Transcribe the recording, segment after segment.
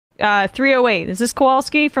308. Is this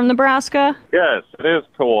Kowalski from Nebraska? Yes, it is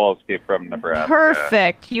Kowalski from Nebraska.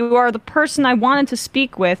 Perfect. You are the person I wanted to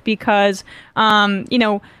speak with because,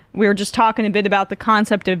 we were just talking a bit about the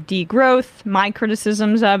concept of degrowth, my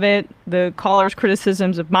criticisms of it, the caller's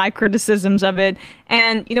criticisms of my criticisms of it,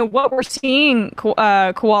 and what we're seeing,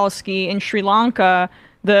 Kowalski in Sri Lanka,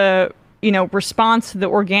 the response to the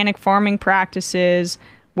organic farming practices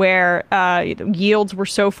where yields were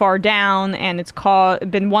so far down, and it's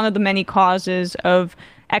been one of the many causes of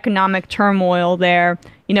economic turmoil there.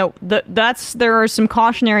 There are some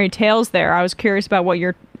cautionary tales there. I was curious about what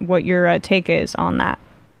your take is on that.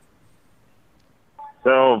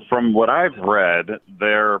 So, from what I've read,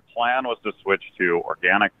 their plan was to switch to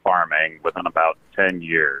organic farming within about 10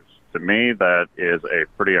 years. To me, that is a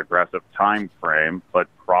pretty aggressive time frame, but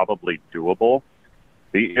probably doable.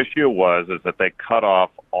 The issue is that they cut off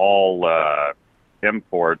all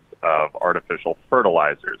imports of artificial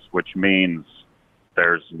fertilizers, which means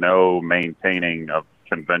there's no maintaining of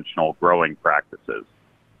conventional growing practices.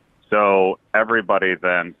 So everybody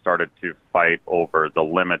then started to fight over the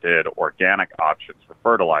limited organic options for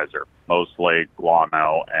fertilizer, mostly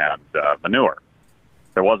guano and manure.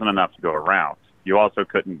 There wasn't enough to go around. You also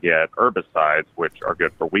couldn't get herbicides, which are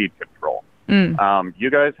good for weed control. You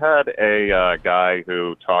guys had a guy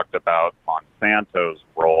who talked about Monsanto's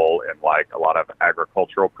role in like a lot of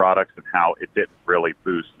agricultural products and how it didn't really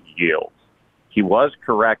boost yields. He was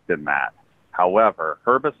correct in that. However,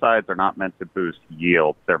 herbicides are not meant to boost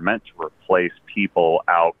yields. They're meant to replace people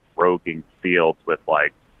out roguing fields with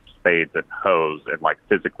like spades and hoes and like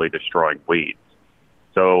physically destroying weeds.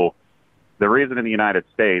 So the reason in the United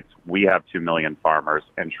States we have 2 million farmers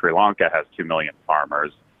and Sri Lanka has 2 million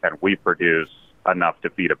farmers and we produce enough to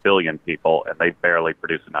feed 1 billion people and they barely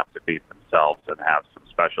produce enough to feed themselves and have some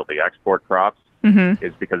specialty export crops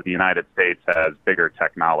is because the United States has bigger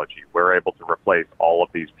technology. We're able to replace all of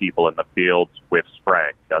these people in the fields with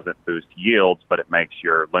spraying. Doesn't boost yields, but it makes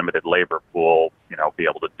your limited labor pool, be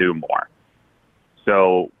able to do more.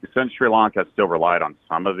 So since Sri Lanka still relied on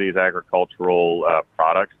some of these agricultural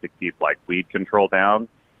products to keep like weed control down,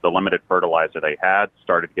 the limited fertilizer they had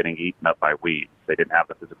started getting eaten up by weeds. They didn't have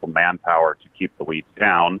the physical manpower to keep the weeds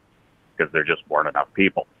down because there just weren't enough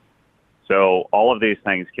people. So all of these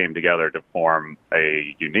things came together to form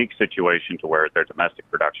a unique situation to where their domestic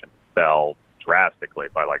production fell drastically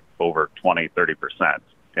by like over 20-30%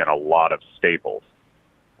 in a lot of staples.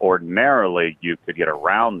 Ordinarily, you could get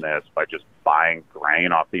around this by just buying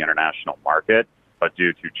grain off the international market, but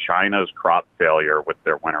due to China's crop failure with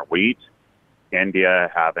their winter wheat, India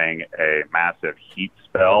having a massive heat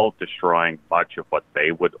spell destroying much of what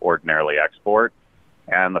they would ordinarily export,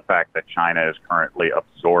 and the fact that China is currently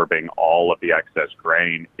absorbing all of the excess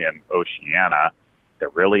grain in Oceania, there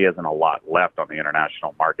really isn't a lot left on the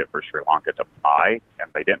international market for Sri Lanka to buy,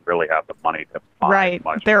 and they didn't really have the money to buy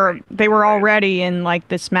much. They were already in like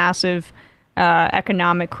this massive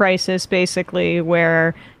economic crisis, basically,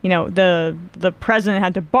 where the president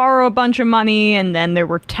had to borrow a bunch of money, and then there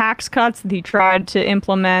were tax cuts that he tried to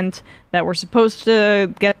implement that were supposed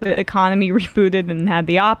to get the economy rebooted and had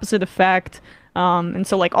the opposite effect. And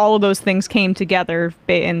so like all of those things came together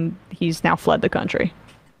and he's now fled the country.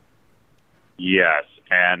 Yes.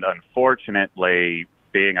 And unfortunately,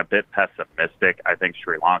 being a bit pessimistic, I think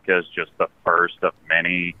Sri Lanka is just the first of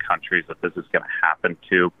many countries that this is going to happen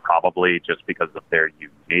to, probably just because of their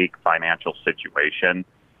unique financial situation.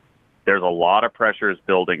 There's a lot of pressures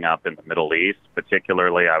building up in the Middle East.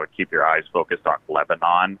 Particularly, I would keep your eyes focused on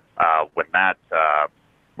Lebanon.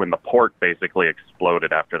 When the port basically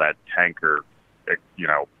exploded after that tanker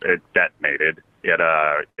it detonated.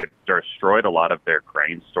 It destroyed a lot of their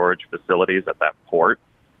grain storage facilities at that port,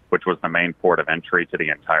 which was the main port of entry to the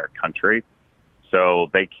entire country. So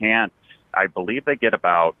they can't, I believe they get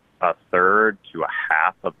about a third to a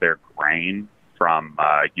half of their grain from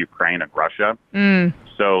Ukraine and Russia.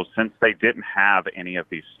 So since they didn't have any of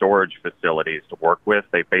these storage facilities to work with,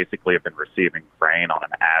 they basically have been receiving grain on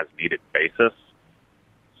an as-needed basis.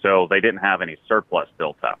 So they didn't have any surplus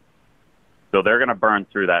built up. So they're going to burn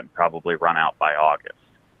through that and probably run out by August.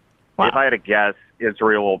 Wow. If I had to guess,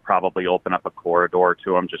 Israel will probably open up a corridor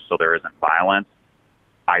to them just so there isn't violence.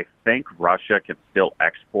 I think Russia can still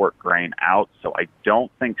export grain out, so I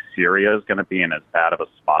don't think Syria is going to be in as bad of a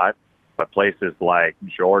spot. But places like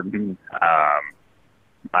Jordan,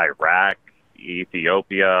 Iraq,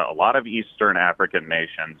 Ethiopia, a lot of Eastern African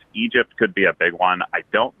nations. Egypt could be a big one. I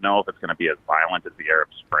don't know if it's going to be as violent as the Arab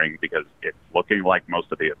Spring because it's looking like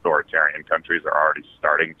most of the authoritarian countries are already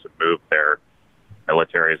starting to move their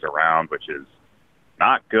militaries around, which is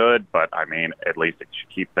not good, but I mean, at least it should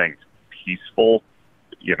keep things peaceful.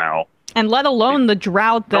 you know. And let alone the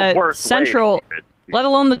drought that let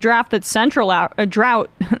alone the drought that drought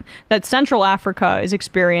that Central Africa is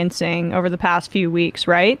experiencing over the past few weeks,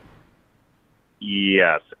 right?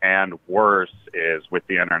 Yes, and worse is with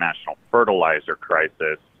the international fertilizer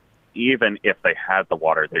crisis. Even if they had the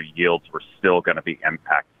water, their yields were still going to be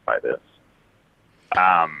impacted by this.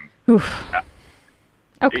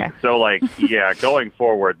 Okay. So, like, yeah, going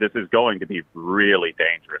forward, this is going to be really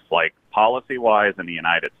dangerous. Like, policy-wise in the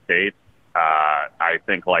United States, I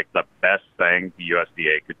think, like, the best thing the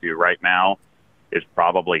USDA could do right now is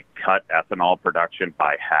probably cut ethanol production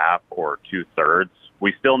by half or two-thirds.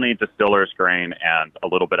 We still need distillers' grain and a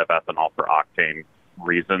little bit of ethanol for octane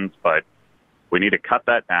reasons, but we need to cut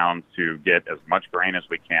that down to get as much grain as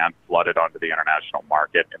we can flooded onto the international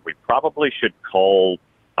market, and we probably should cull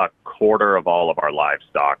a quarter of all of our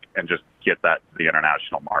livestock and just get that to the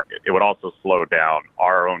international market. It would also slow down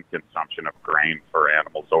our own consumption of grain for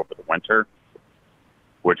animals over the winter,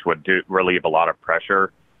 which would relieve a lot of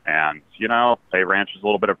pressure. And, you know, pay ranchers a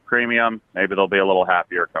little bit of premium. Maybe they'll be a little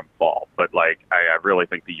happier come fall. But, like, I really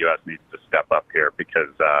think the U.S. needs to step up here because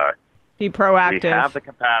be proactive. We have the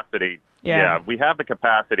capacity. Yeah, we have the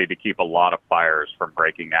capacity to keep a lot of fires from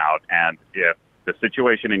breaking out. And if the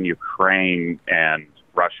situation in Ukraine and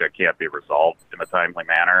Russia can't be resolved in a timely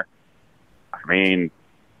manner, I mean,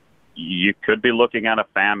 you could be looking at a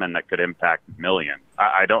famine that could impact millions.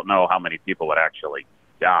 I don't know how many people would actually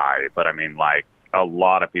die, but I mean, like, a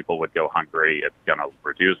lot of people would go hungry. It's going to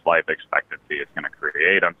reduce life expectancy. It's going to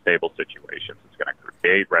create unstable situations. It's going to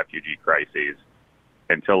create refugee crises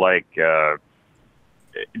until, like,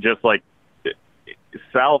 just like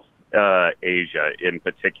South Asia in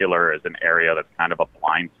particular is an area that's kind of a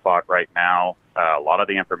blind spot right now. A lot of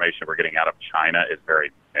the information we're getting out of China is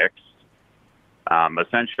very mixed.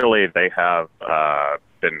 Essentially, they have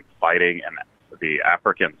been fighting the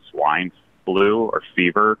African swine flu or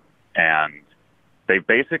fever, and they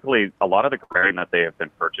basically, a lot of the grain that they have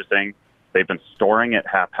been purchasing, they've been storing it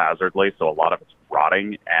haphazardly, so a lot of it's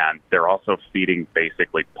rotting, and they're also feeding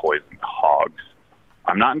basically poisoned hogs.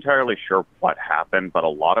 I'm not entirely sure what happened, but a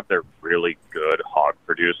lot of their really good hog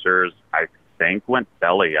producers, I think, went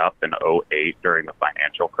belly up in '08 during the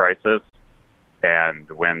financial crisis. And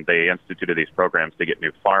when they instituted these programs to get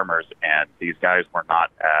new farmers, and these guys were not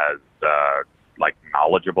as like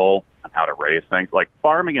knowledgeable on how to raise things. Like,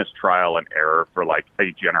 farming is trial and error for like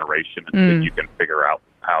a generation until you can figure out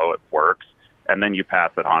how it works, and then you pass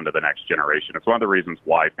it on to the next generation. It's one of the reasons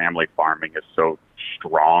why family farming is so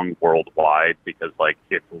strong worldwide, because like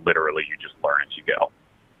it's literally you just learn as you go.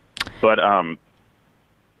 But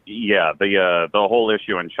yeah, the whole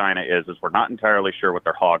issue in China is we're not entirely sure what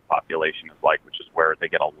their hog population is like, which is where they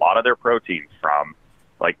get a lot of their protein from.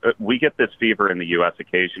 Like, we get this fever in the U.S.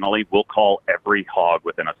 occasionally. We'll call every hog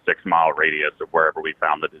within a 6-mile radius of wherever we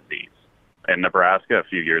found the disease. In Nebraska, a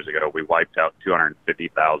few years ago, we wiped out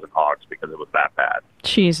 250,000 hogs because it was that bad.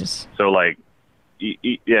 Jesus. So, like,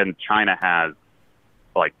 and China has,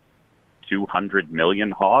 like, 200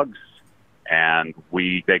 million hogs, and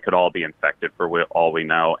they could all be infected for all we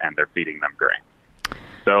know, and they're feeding them grain.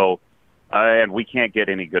 So, and we can't get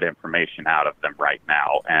any good information out of them right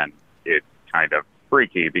now, and it's kind of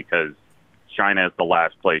freaky because China is the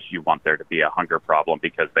last place you want there to be a hunger problem,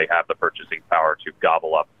 because they have the purchasing power to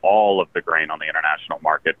gobble up all of the grain on the international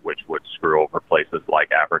market, which would screw over places like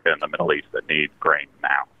Africa and the Middle East that need grain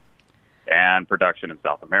now. And production in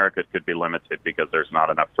South America could be limited because there's not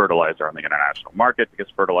enough fertilizer on the international market, because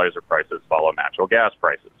fertilizer prices follow natural gas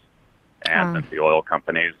prices. And since the oil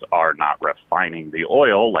companies are not refining the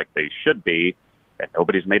oil like they should be, and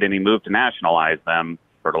nobody's made any move to nationalize them,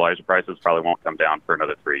 fertilizer prices probably won't come down for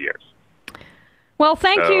another 3 years. Well,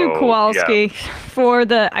 thank you, Kowalski, for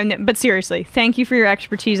but seriously, thank you for your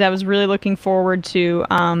expertise. I was really looking forward to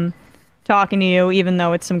talking to you, even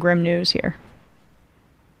though it's some grim news here.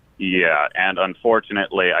 Yeah, and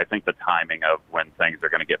unfortunately, I think the timing of when things are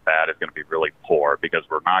going to get bad is going to be really poor, because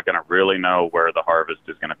we're not going to really know where the harvest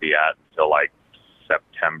is going to be at until like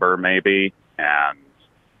September maybe. And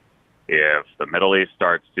if the Middle East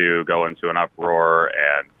starts to go into an uproar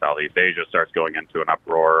and Southeast Asia starts going into an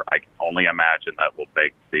uproar, I can only imagine that will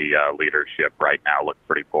make the leadership right now look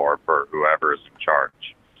pretty poor for whoever is in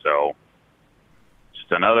charge. So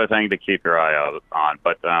just another thing to keep your eye out on.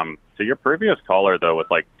 But to your previous caller, though, with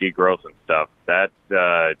like degrowth and stuff,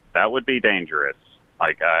 that would be dangerous.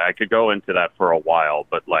 Like, I could go into that for a while,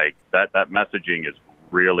 but like that messaging is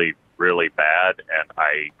really, really bad, and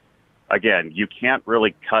again, you can't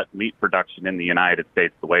really cut meat production in the United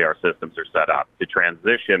States the way our systems are set up. The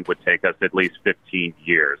transition would take us at least 15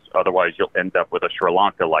 years. Otherwise, you'll end up with a Sri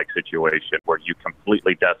Lanka-like situation where you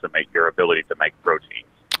completely decimate your ability to make proteins.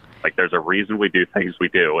 Like, there's a reason we do things we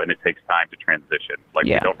do, and it takes time to transition. Like,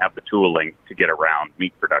 we don't have the tooling to get around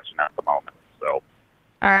meat production at the moment. So.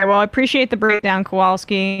 All right. Well, I appreciate the breakdown,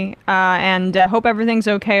 Kowalski, and hope everything's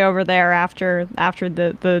okay over there after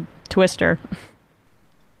the twister.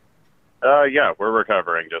 Yeah, we're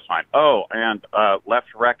recovering just fine. Oh, and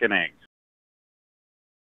Left Reckoning.